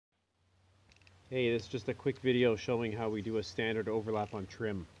Hey, this is just a quick video showing how we do a standard overlap on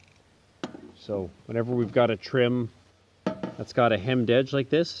trim. So whenever we've got a trim that's got a hemmed edge like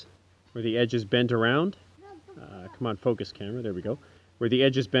this, where the edge is bent around, come on, focus camera, there we go. Where the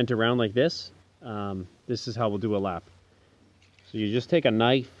edge is bent around like this, this is how we'll do a lap. So you just take a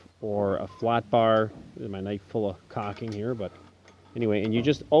knife or a flat bar, my knife full of caulking here, but anyway, and you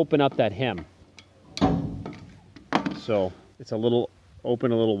just open up that hem. So it's a little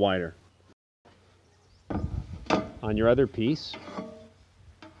open, a little wider. On your other piece,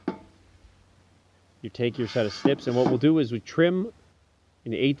 you take your set of snips, and what we'll do is we trim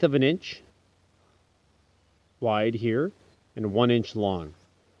 1/8 of an inch wide here and 1 inch long.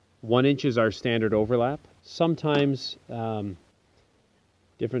 1 inch is our standard overlap. Sometimes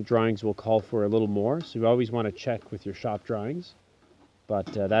different drawings will call for a little more, so you always want to check with your shop drawings, but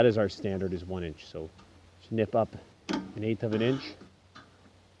that is our standard, is 1 inch. So snip up 1/8 of an inch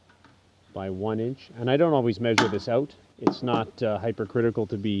by 1 inch, and I don't always measure this out. It's not hypercritical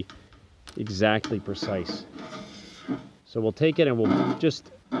to be exactly precise. So we'll take it and we'll just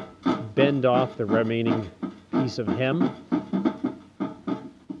bend off the remaining piece of hem.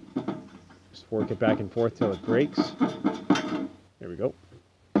 Just work it back and forth till it breaks. There we go.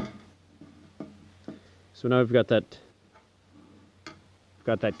 So now we've got that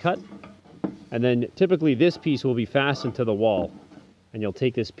cut, and then typically this piece will be fastened to the wall, and you'll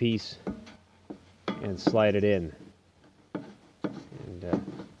take this piece and slide it in. And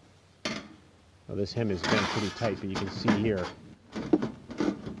well, this hem is bent pretty tight, but you can see here.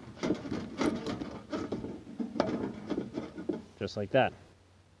 Just like that.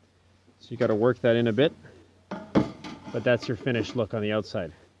 So you got to work that in a bit, but that's your finished look on the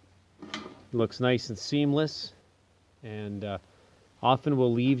outside. It looks nice and seamless, and often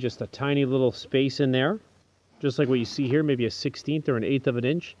we'll leave just a tiny little space in there, just like what you see here, maybe a 1/16 or 1/8 of an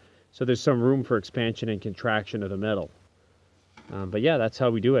inch. So there's some room for expansion and contraction of the metal. But yeah, that's how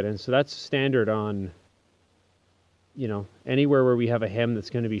we do it. And so that's standard on, you know, anywhere where we have a hem that's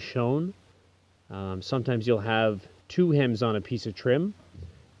going to be shown. Sometimes you'll have 2 hems on a piece of trim,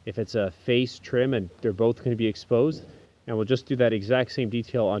 if it's a face trim and they're both going to be exposed. And we'll just do that exact same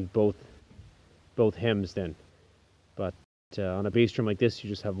detail on both hems then. But on a base trim like this, you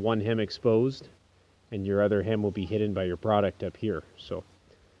just have 1 hem exposed, and your other hem will be hidden by your product up here. So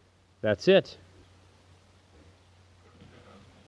that's it.